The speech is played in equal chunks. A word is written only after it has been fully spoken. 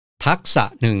ทักษะ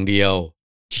หนึ่งเดียว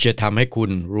ที่จะทำให้คุ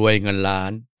ณรวยเงินล้า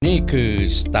นนี่คือ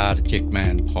Strategic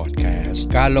Man Podcast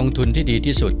การลงทุนที่ดี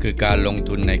ที่สุดคือการลง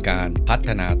ทุนในการพัฒ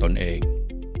นาตนเอง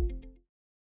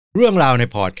เรื่องราวใน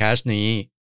พอดแคสต์นี้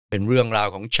เป็นเรื่องราว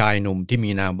ของชายหนุ่มที่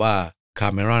มีนามว่าคา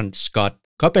เมรอนสกอตต์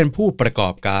เขาเป็นผู้ประกอ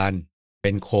บการเ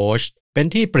ป็นโค้ชเป็น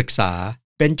ที่ปรึกษา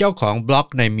เป็นเจ้าของบล็อก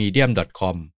ใน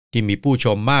medium.com ที่มีผู้ช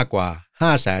มมากกว่า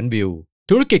 500,000 วิว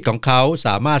ธุรกิจของเขาส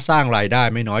ามารถสร้างรายได้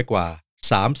ไม่น้อยกว่า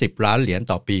30 ล้านเหรียญ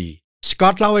ต่อปีสกอ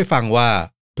ตต์เล่าให้ฟังว่า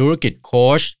ธุรกิจโค้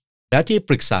ชและที่ป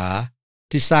รึกษา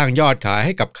ที่สร้างยอดขายใ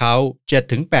ห้กับเขา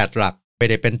 7-8 หลักไม่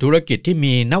ได้เป็นธุรกิจที่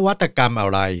มีนวัตกรรมอะ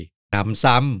ไรนำ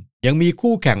ซ้ำยังมี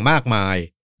คู่แข่งมากมาย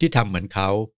ที่ทำเหมือนเขา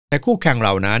แต่คู่แข่งเห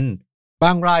ล่านั้นบ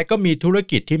างรายก็มีธุร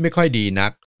กิจที่ไม่ค่อยดีนั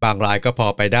กบางรายก็พอ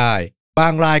ไปได้บา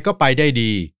งรายก็ไปได้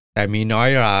ดีแต่มีน้อย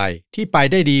รายที่ไป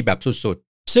ได้ดีแบบสุด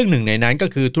ๆซึ่งหนึ่งในนั้นก็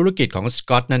คือธุรกิจของส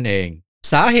กอตต์นั่นเอง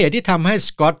สาเหตุที่ทำให้ส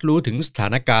กอตต์รู้ถึงสถา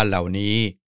นการณ์เหล่านี้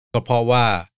ก็เพราะว่า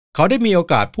เขาได้มีโอ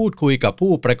กาสพูดคุยกับ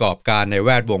ผู้ประกอบการในแว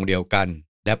ดวงเดียวกัน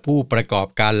และผู้ประกอบ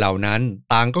การเหล่านั้น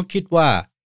ต่างก็คิดว่า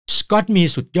สกอตต์มี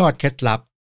สุดยอดเคล็ดลับ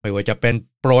ไม่ว่าจะเป็น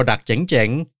โปรดักต์เจ๋ง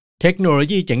ๆเทคโนโล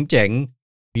ยีเจ๋ง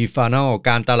ๆมีฟันเนลก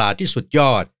ารตลาดที่สุดย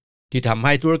อดที่ทำใ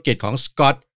ห้ธุรกิจของสกอ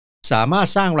ตต์สามารถ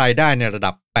สร้างรายได้ในระ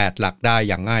ดับ8หลักได้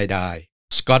อย่างง่ายดาย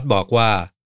สกอตต์บอกว่า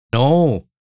No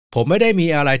ผมไม่ได้มี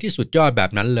อะไรที่สุดยอดแบ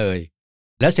บนั้นเลย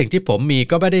และสิ่งที่ผมมี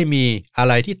ก็ไม่ได้มีอะ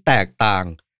ไรที่แตกต่าง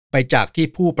ไปจากที่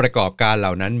ผู้ประกอบการเห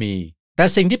ล่านั้นมีแต่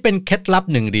สิ่งที่เป็นเคล็ดลับ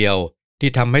หนึ่งเดียวที่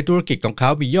ทำให้ธุรกิจของเขา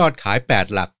มียอดขาย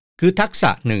8หลักคือทักษ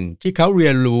ะหนึ่งที่เขาเรี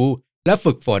ยนรู้และ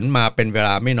ฝึกฝนมาเป็นเวล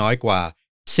าไม่น้อยกว่า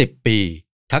10 ปี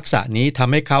ทักษะนี้ท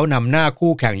ำให้เขานำหน้า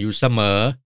คู่แข่งอยู่เสมอ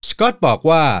สกอตต์บอก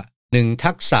ว่าหนึ่ง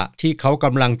ทักษะที่เขาก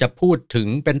ำลังจะพูดถึง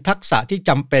เป็นทักษะที่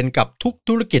จำเป็นกับทุก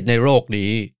ธุรกิจในโลก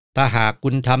นี้ถ้าหากคุ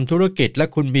ณทำธุรกิจและ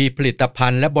คุณมีผลิตภั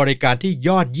ณฑ์และบริการที่ย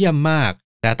อดเยี่ยมมาก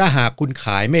แต่ถ้าหากคุณข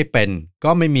ายไม่เป็น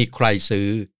ก็ไม่มีใครซื้อ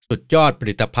สุดยอดผ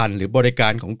ลิตภัณฑ์หรือบริกา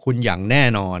รของคุณอย่างแน่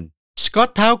นอนสกอต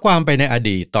ต์เท้าความไปในอ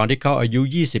ดีตตอนที่เขาอายุ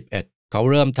21เขา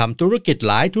เริ่มทำธุรกิจ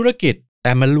หลายธุรกิจแ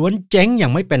ต่มันล้วนเจ๊งอย่า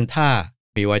งไม่เป็นท่า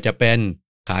ไม่ว่าจะเป็น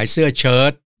ขายเสื้อเชิ้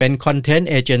ตเป็นคอนเทนต์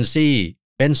เอเจนซี่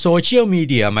เป็นโซเชียลมี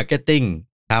เดียมาร์เก็ตติ้ง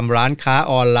ทำร้านค้า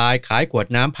ออนไลน์ขายขวด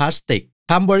น้ำพลาสติก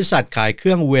ทำบริษัทขายเค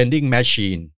รื่องเวนดิ้งแมชชี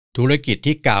นธุรกิจ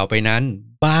ที่กล่าวไปนั้น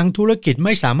บางธุรกิจไ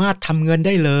ม่สามารถทำเงินไ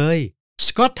ด้เลยส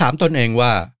กอตต์ถามตนเองว่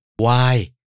า why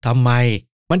ทำไม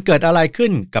มันเกิดอะไรขึ้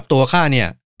นกับตัวข้าเนี่ย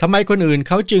ทำไมคนอื่นเ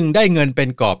ขาจึงได้เงินเป็น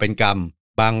กอบเป็นก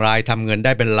ำบางรายทำเงินไ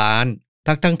ด้เป็นล้าน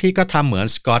ทั้งที่ก็ทำเหมือน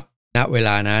สกอตต์ณเวล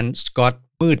านั้นสกอตต์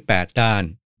มืด8ด้าน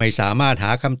ไม่สามารถห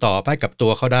าคำตอบให้กับตั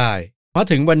วเขาได้มา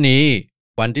ถึงวันนี้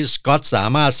วันที่สกอตต์สา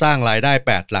มารถสร้างรายได้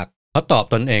8หลักเขาตอบ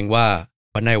ตนเองว่า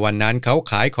ในวันนั้นเขา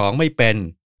ขายของไม่เป็น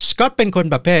สกอตต์เป็นคน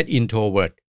ประเภท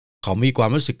introvert เขามีความ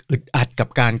รู้สึกอึดอัดกับ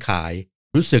การขาย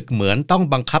รู้สึกเหมือนต้อง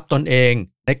บังคับตนเอง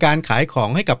ในการขายของ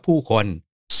ให้กับผู้คน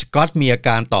สกอตต์มีอาก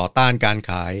ารต่อต้านการ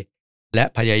ขายและ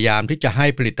พยายามที่จะให้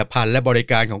ผลิตภัณฑ์และบริ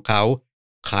การของเขา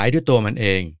ขายด้วยตัวมันเอ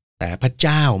งแต่พระเ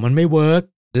จ้ามันไม่เวิร์ก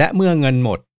และเมื่อเงินห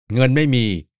มดเงินไม่มี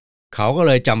เขาก็เ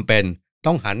ลยจำเป็น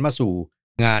ต้องหันมาสู่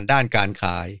งานด้านการข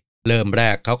ายเริ่มแร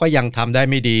กเขาก็ยังทำได้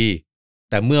ไม่ดี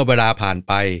แต่เมื่อเวลาผ่าน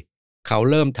ไปเขา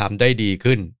เริ่มทำได้ดี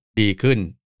ขึ้น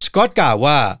สกอตต์กล่าว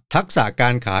ว่าทักษะกา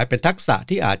รขายเป็นทักษะ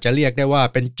ที่อาจจะเรียกได้ว่า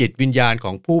เป็นจิตวิญญาณข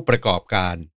องผู้ประกอบกา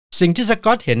รสิ่งที่สก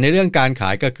อตต์เห็นในเรื่องการขา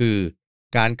ยก็คือ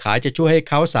การขายจะช่วยให้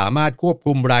เขาสามารถควบ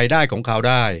คุมรายได้ของเขา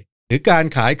ได้หรือการ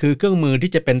ขายคือเครื่องมือ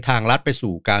ที่จะเป็นทางลัดไป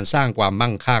สู่การสร้างความ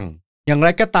มั่งคั่งอย่างไร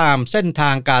ก็ตามเส้นท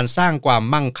างการสร้างความ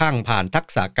มั่งคั่งผ่านทัก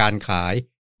ษะการขาย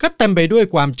ก็เต็มไปด้วย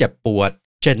ความเจ็บปวด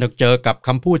เช่นต้องเจอกับค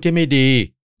ำพูดที่ไม่ดี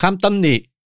คำตำหนิ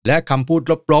และคำพูด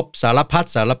ลบๆสารพัด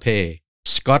สารเพ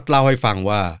สกอตต์เล่าให้ฟัง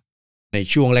ว่าใน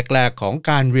ช่วงแรกๆของ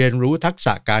การเรียนรู้ทักษ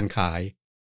ะการขาย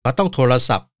เขาต้องโทร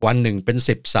ศัพท์วันหนึ่งเป็น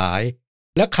10 สาย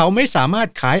และเขาไม่สามารถ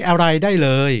ขายอะไรได้เล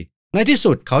ยในที่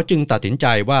สุดเขาจึงตัดสินใจ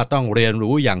ว่าต้องเรียน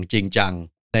รู้อย่างจริงจัง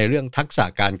ในเรื่องทักษะ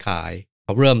การขายเข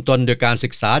าเริ่มต้นโดยการศึ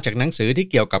กษาจากหนังสือที่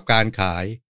เกี่ยวกับการขาย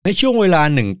ในช่วงเวลา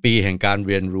1 ปีแห่งการเ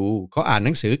รียนรู้เขาอ่านห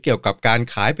นังสือเกี่ยวกับการ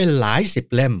ขายเป็นหลาย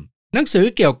10 เล่มหนังสือ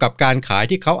เกี่ยวกับการขาย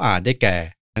ที่เขาอ่านได้แก่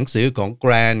หนังสือของแก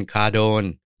รนท์คาร์โดน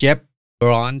เจฟบร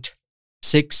อนท์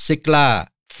ซิกซิกลา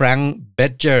แฟรงค์เบ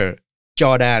ดเจอร์จ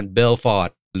อร์แดนเบลฟอร์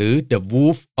ดหรือ The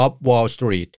Wolf of Wall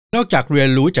Street นอกจากเรียน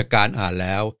รู้จากการอ่านแ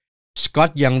ล้วสกอต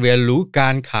ต์ยังเรียนรู้กา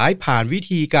รขายผ่านวิ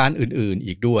ธีการอื่นๆ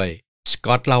อีกด้วยสก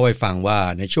อตต์เล่าให้ฟังว่า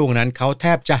ในช่วงนั้นเขาแท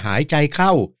บจะหายใจเข้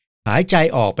าหายใจ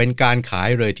ออกเป็นการขาย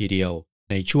เลยทีเดียว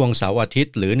ในช่วงเสาร์อาทิต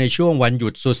ย์หรือในช่วงวันหยุ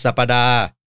ดสุดสัปดาห์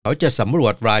เขาจะสำรว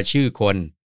จรายชื่อคน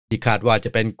ที่คาดว่าจะ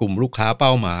เป็นกลุ่มลูกค้าเป้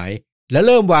าหมายและเ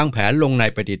ริ่มวางแผนลงใน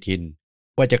ปฏิทิน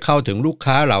ว่าจะเข้าถึงลูก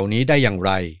ค้าเหล่านี้ได้อย่างไ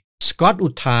ร สกอตอุ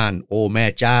ทานโอ้แม่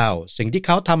เจ้าสิ่งที่เข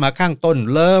าทำมาข้างต้น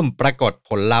เริ่มปรากฏผ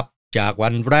ลลัพธ์จากวั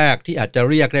นแรกที่อาจจะ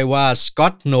เรียกได้ว่าสกอ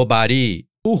ตโนบอดี้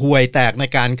ผู้ห่วยแตกใน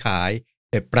การขาย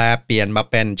ได้แปลเปลี่ยนมา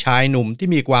เป็นชายหนุ่มที่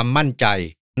มีความมั่นใจ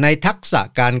ในทักษะ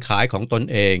การขายของตน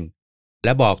เองแล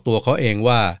ะบอกตัวเขาเอง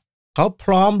ว่าเขาพ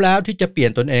ร้อมแล้วที่จะเปลี่ย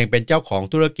นตนเองเป็นเจ้าของ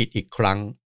ธุรกิจอีกครั้ง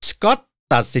สกอต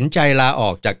ตัดสินใจลาอ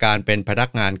อกจากการเป็นพนัก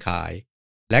งานขาย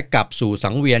และกลับสู่สั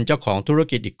งเวียนเจ้าของธุร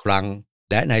กิจอีกครั้ง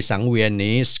และในสังเวียน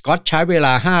นี้สกอตใช้เวล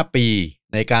า5 ปี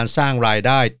ในการสร้างรายไ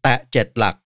ด้แตะ7 ห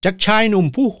ลักจากชายหนุ่ม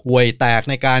ผู้ห่วยแตก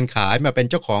ในการขายมาเป็น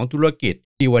เจ้าของธุรกิจ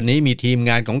ที่วันนี้มีทีม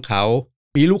งานของเขา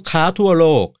มีลูกค้าทั่วโล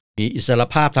กมีอิสร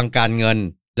ภาพทางการเงิน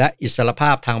และอิสรภ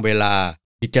าพทางเวลา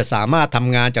ที่จะสามารถท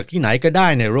ำงานจากที่ไหนก็ได้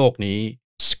ในโลกนี้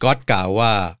สกอตกล่าวว่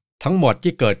าทั้งหมด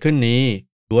ที่เกิดขึ้นนี้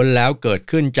ล้วนแล้วเกิด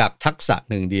ขึ้นจากทักษะ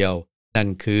หนึ่งเดียวนั่น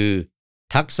คือ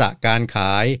ทักษะการข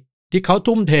ายที่เขา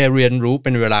ทุ่มเทเรียนรู้เ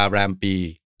ป็นเวลาแรมปี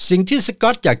สิ่งที่สก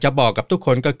อตอยากจะบอกกับทุกค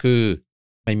นก็คือ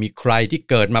ไม่มีใครที่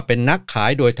เกิดมาเป็นนักขา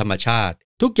ยโดยธรรมชาติ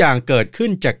ทุกอย่างเกิดขึ้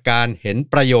นจากการเห็น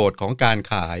ประโยชน์ของการ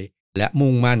ขายและ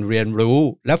มุ่งมั่นเรียนรู้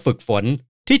และฝึกฝน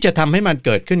ที่จะทำให้มันเ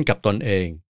กิดขึ้นกับตนเอง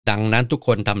ดังนั้นทุกค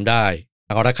นทำได้เ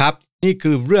อาละครับนี่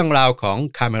คือเรื่องราวของ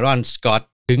คาเมรอนสกอต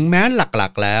ถึงแม้หลั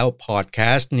กๆแล้วพอดแค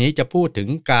สต์นี้จะพูดถึง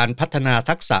การพัฒนา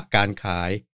ทักษะการขา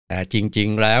ยแต่จริง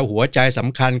ๆแล้วหัวใจส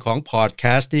ำคัญของพอดแค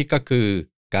สต์นี้ก็คือ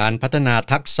การพัฒนา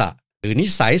ทักษะหรือนิ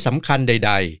สัยสำคัญใ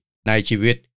ดๆในชี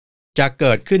วิตจะเ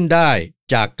กิดขึ้นได้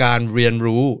จากการเรียน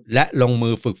รู้และลงมื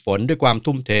อฝึกฝนด้วยความ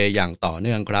ทุ่มเทอย่างต่อเ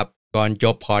นื่องครับก่อนจ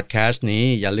บพอดแคสต์นี้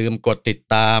อย่าลืมกดติด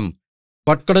ตามก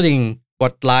ดกระดิ่งก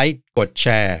ดไลค์กดแช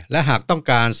ร์และหากต้อง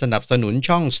การสนับสนุน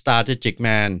ช่อง Strategic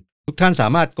Man ทุกท่านสา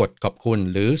มารถกดขอบคุณ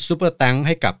หรือซุปเปอร์แตงค์ใ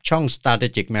ห้กับช่อง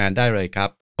Strategic Man ได้เลยครับ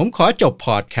ผมขอจบพ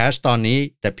อดแคสต์ตอนนี้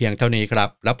แต่เพียงเท่านี้ครับ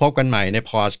แล้วพบกันใหม่ใน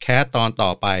พอดแคสต์ตอนต่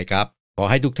อไปครับขอ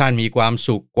ให้ทุกท่านมีความ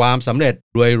สุขความสำเร็จ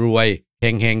รวยๆเ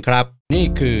ฮงๆครับนี่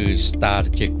คือ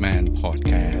Strategic Man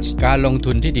Podcast การลง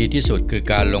ทุนที่ดีที่สุดคือ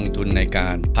การลงทุนในกา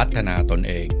รพัฒนาตน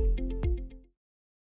เอง